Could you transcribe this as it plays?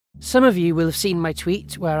Some of you will have seen my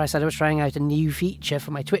tweet where I said I was trying out a new feature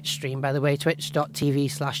for my Twitch stream, by the way,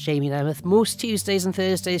 twitch.tv/JamieNemeth, most Tuesdays and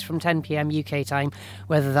Thursdays from 10 PM UK time,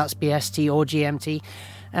 whether that's BST or GMT.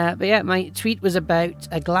 But yeah, my tweet was about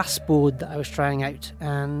a Glassboard that I was trying out,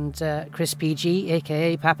 and Chris PG,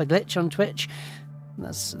 aka Papa Glitch on Twitch,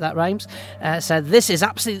 that rhymes, said, "This is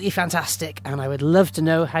absolutely fantastic and I would love to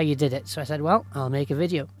know how you did it." So I said, well, I'll make a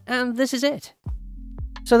video, and this is it.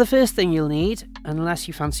 So the first thing you'll need, unless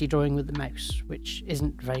you fancy drawing with the mouse, which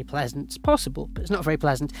isn't very pleasant, it's possible, but it's not very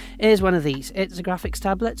pleasant, is one of these. It's a graphics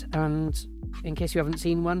tablet, and in case you haven't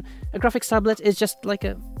seen one, a graphics tablet is just like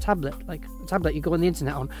a tablet you go on the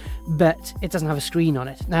internet on, but it doesn't have a screen on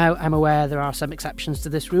it. Now, I'm aware there are some exceptions to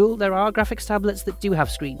this rule. There are graphics tablets that do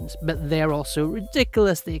have screens, but they're also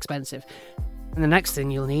ridiculously expensive. And the next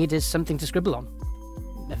thing you'll need is something to scribble on.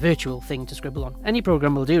 A virtual thing to scribble on. Any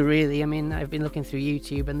program will do, really. I mean, I've been looking through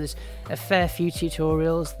YouTube and there's a fair few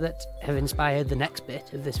tutorials that have inspired the next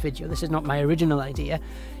bit of this video. This is not my original idea.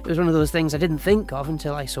 It was one of those things I didn't think of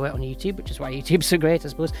until I saw it on YouTube, which is why YouTube's so great, I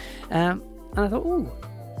suppose. And I thought, oh,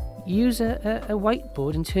 use a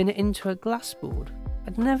whiteboard and turn it into a glassboard.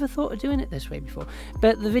 I'd never thought of doing it this way before.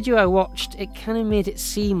 But the video I watched, it kind of made it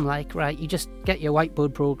seem like, right, you just get your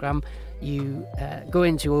whiteboard program, you go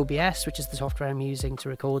into OBS, which is the software I'm using to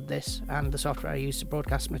record this, and the software I use to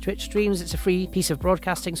broadcast my Twitch streams. It's a free piece of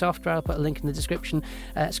broadcasting software. I'll put a link in the description.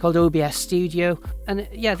 It's called OBS Studio. And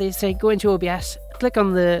yeah, they say go into OBS, click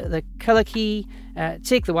on the colour key,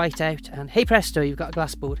 take the white out, and hey presto, you've got a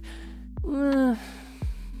glassboard.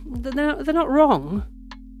 They're not wrong,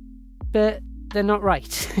 but they're not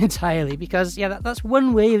right entirely, because yeah, that's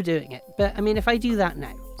one way of doing it. But I mean, if I do that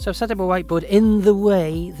now, so I've set up a whiteboard in the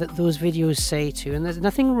way that those videos say to, and there's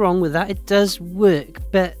nothing wrong with that. It does work,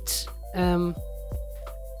 but okay,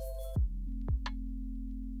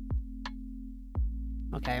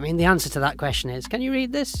 I mean, the answer to that question is, can you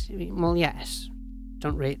read this? Well, yes.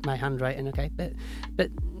 Don't rate my handwriting, okay? But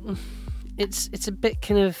it's a bit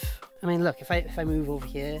kind of, I mean, look, if I move over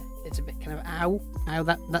here, it's a bit kind of ow,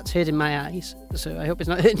 that's hurting my eyes. So I hope it's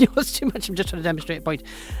not hurting yours too much. I'm just trying to demonstrate a point.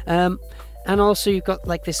 And also you've got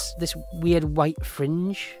like this weird white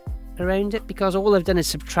fringe around it, because all I've done is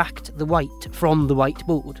subtract the white from the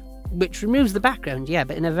whiteboard, which removes the background, yeah,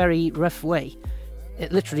 but in a very rough way.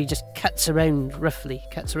 It literally just cuts around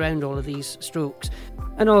all of these strokes.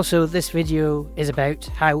 And also, this video is about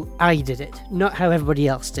how I did it, not how everybody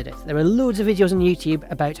else did it. There are loads of videos on YouTube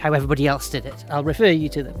about how everybody else did it. I'll refer you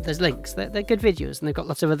to them. There's links. They're good videos, and they've got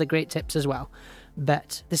lots of other great tips as well.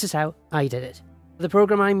 But this is how I did it. The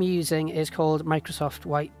program I'm using is called Microsoft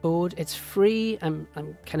Whiteboard. It's free. I'm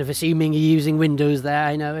kind of assuming you're using Windows there.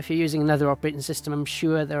 I know if you're using another operating system, I'm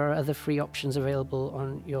sure there are other free options available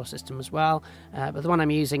on your system as well. But the one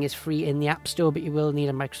I'm using is free in the App Store, but you will need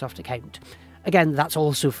a Microsoft account. Again, that's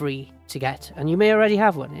also free to get, and you may already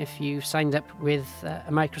have one if you've signed up with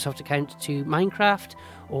a Microsoft account to Minecraft,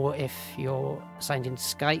 or if you're signed into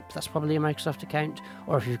Skype, that's probably a Microsoft account,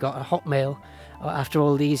 or if you've got a Hotmail after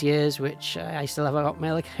all these years, which I still have a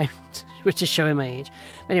Hotmail account, which is showing my age.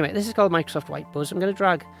 Anyway, this is called Microsoft Whiteboard, so I'm going to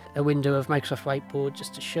drag a window of Microsoft Whiteboard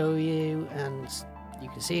just to show you, and you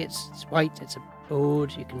can see it's white, it's a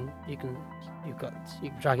board, you can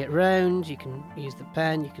drag it around, you can use the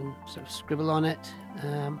pen, you can sort of scribble on it,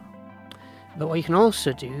 but what you can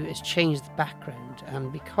also do is change the background,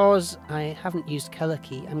 and because I haven't used color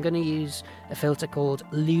key, I'm going to use a filter called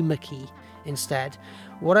Luma key instead.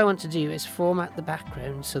 What I want to do is format the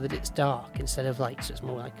background so that it's dark instead of light, so it's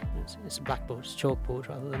more like it's a blackboard, it's a chalkboard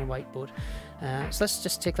rather than a whiteboard. So let's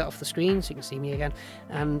just take that off the screen so you can see me again,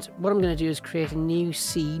 and what I'm going to do is create a new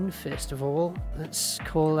scene first of all. Let's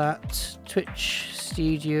call that Twitch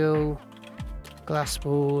Studio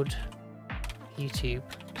Glassboard YouTube,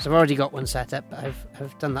 because I've already got one set up, but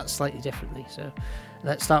I've done that slightly differently, so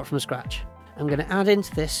let's start from scratch. I'm going to add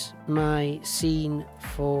into this my scene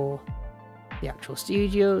for the actual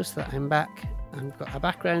studio, so that I'm back. I've got our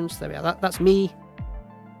backgrounds. There we are. That's me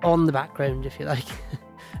on the background, if you like.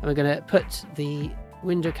 And we're going to put the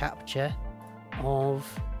window capture of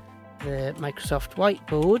the Microsoft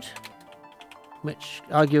Whiteboard, which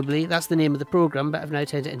arguably that's the name of the program, but I've now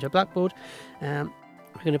turned it into a blackboard. We're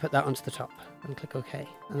going to put that onto the top and click OK.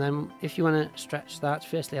 And then if you want to stretch that,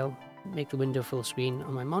 firstly I'll make the window full screen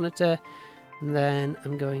on my monitor. And then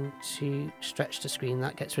I'm going to stretch the screen.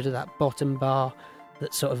 That gets rid of that bottom bar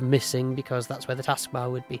that's sort of missing, because that's where the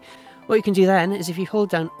taskbar would be. What you can do then is if you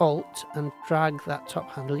hold down Alt and drag that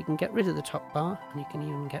top handle, you can get rid of the top bar, and you can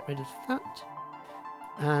even get rid of that.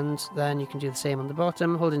 and then you can do the same on the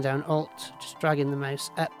bottom, holding down Alt, just dragging the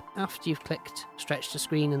mouse up after you've clicked stretch to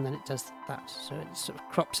screen, and then it does that. So it sort of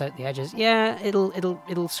crops out the edges. Yeah,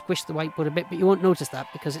 it'll squish the whiteboard a bit, but you won't notice that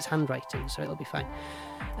because it's handwriting, so it'll be fine.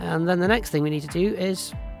 And then the next thing we need to do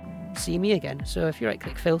is see me again. So if you right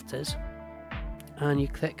click filters and you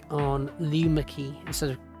click on Luma key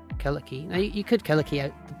instead of color key. Now you could color key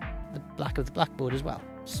out the black of the blackboard as well.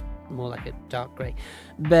 It's more like a dark grey.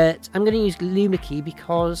 But I'm going to use Luma key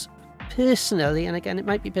because personally, and again it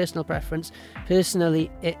might be personal preference,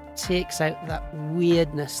 personally it takes out that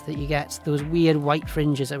weirdness that you get, those weird white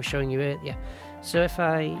fringes I was showing you earlier. So if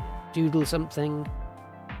I doodle something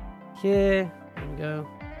here, there we go.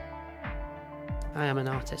 I am an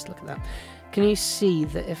artist, look at that. Can you see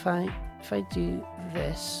that if I do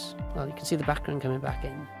this, well, you can see the background coming back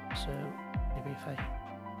in. So maybe if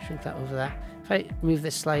I shrink that over there, if I move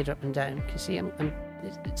this slider up and down, you can see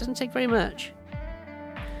it doesn't take very much.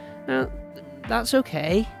 Now, that's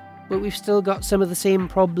okay, but we've still got some of the same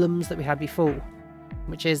problems that we had before,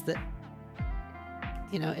 which is that,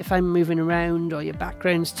 you know, if I'm moving around or your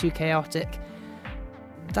background's too chaotic,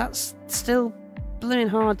 that's still blooming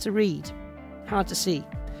hard to read, hard to see.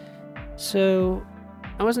 So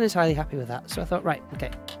I wasn't entirely happy with that, so I thought, right,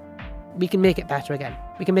 okay, we can make it better again.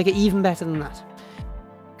 We can make it even better than that,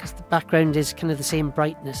 because the background is kind of the same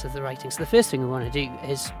brightness of the writing. So the first thing we want to do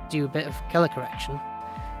is do a bit of colour correction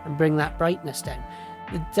and bring that brightness down.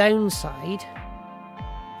 The downside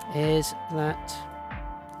is that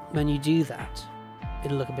when you do that,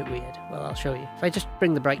 it'll look a bit weird. Well, I'll show you. If I just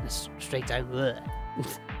bring the brightness straight down,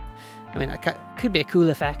 I mean, it could be a cool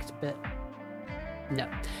effect, but no.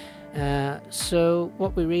 So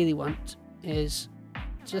what we really want is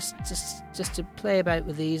just to play about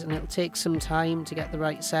with these, and it'll take some time to get the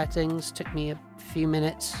right settings. Took me a few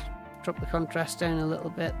minutes. Drop the contrast down a little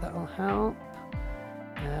bit, that'll help.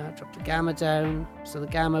 Drop the gamma down, so the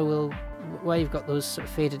gamma will, where you've got those sort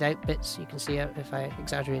of faded out bits, you can see if I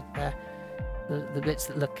exaggerate there, the bits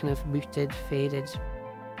that look kind of muted, faded.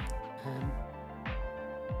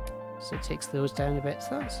 So it takes those down a bit,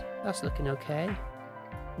 so that's looking okay.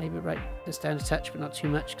 Maybe write this down a touch, but not too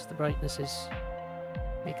much, because the brightness is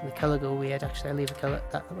making the colour go weird. Actually, I'll leave the colour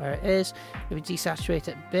that where it is. Maybe desaturate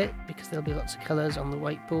it a bit, because there'll be lots of colours on the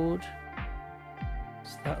whiteboard.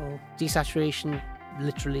 So that'll, desaturation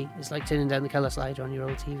literally is like turning down the colour slider on your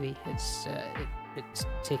old TV. It's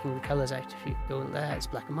taking the colours out. If you go there, it's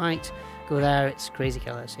black and white. Go there, it's crazy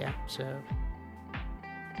colours. Yeah. So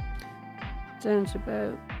down to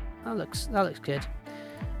about, that looks good.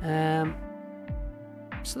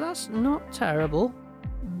 So that's not terrible,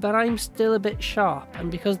 but I'm still a bit sharp, and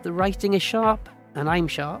because the writing is sharp and I'm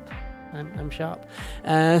sharp,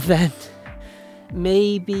 then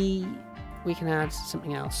maybe we can add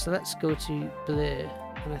something else. So let's go to blur,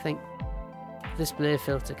 and I think this blur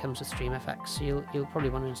filter comes with StreamFX, so you'll probably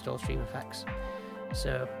want to install StreamFX.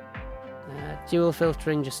 So dual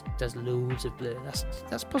filtering just does loads of blur.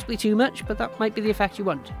 That's possibly too much, but that might be the effect you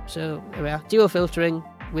want. So there we are. Dual filtering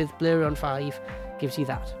with blur on 5 gives you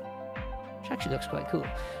that, which actually looks quite cool.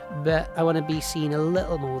 But I want to be seen a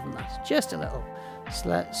little more than that, just a little. So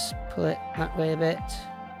let's pull it that way a bit.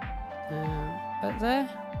 About there.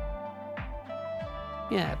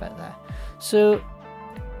 Yeah, about there. So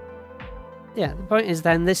yeah, the point is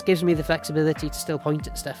then this gives me the flexibility to still point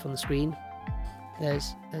at stuff on the screen.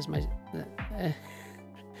 There's my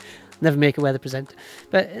never make a weather presenter,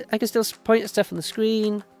 but I can still point at stuff on the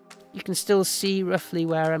screen. You can still see roughly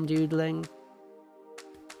where I'm doodling.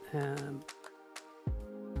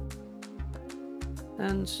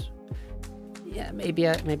 And yeah, maybe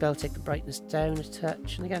I'll take the brightness down a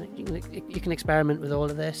touch. And again, you can experiment with all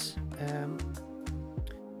of this.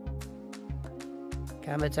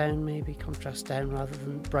 Gamma down, maybe contrast down rather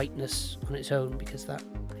than brightness on its own, because that,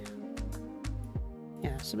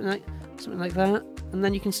 yeah, something like that. And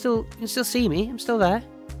then you can still see me. I'm still there.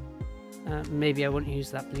 Maybe I won't use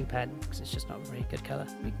that blue pen because it's just not a very good colour.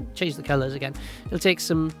 We can change the colours again. It'll take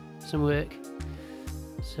some work.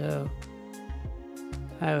 So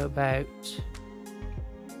how about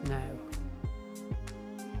now?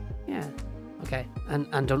 Yeah, okay.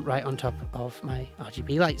 And don't write on top of my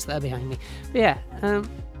RGB lights that are behind me. But yeah,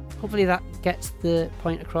 hopefully that gets the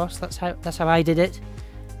point across. That's how I did it.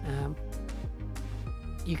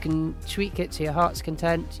 You can tweak it to your heart's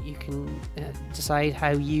content. You can decide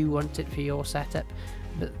how you want it for your setup,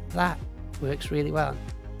 but that works really well.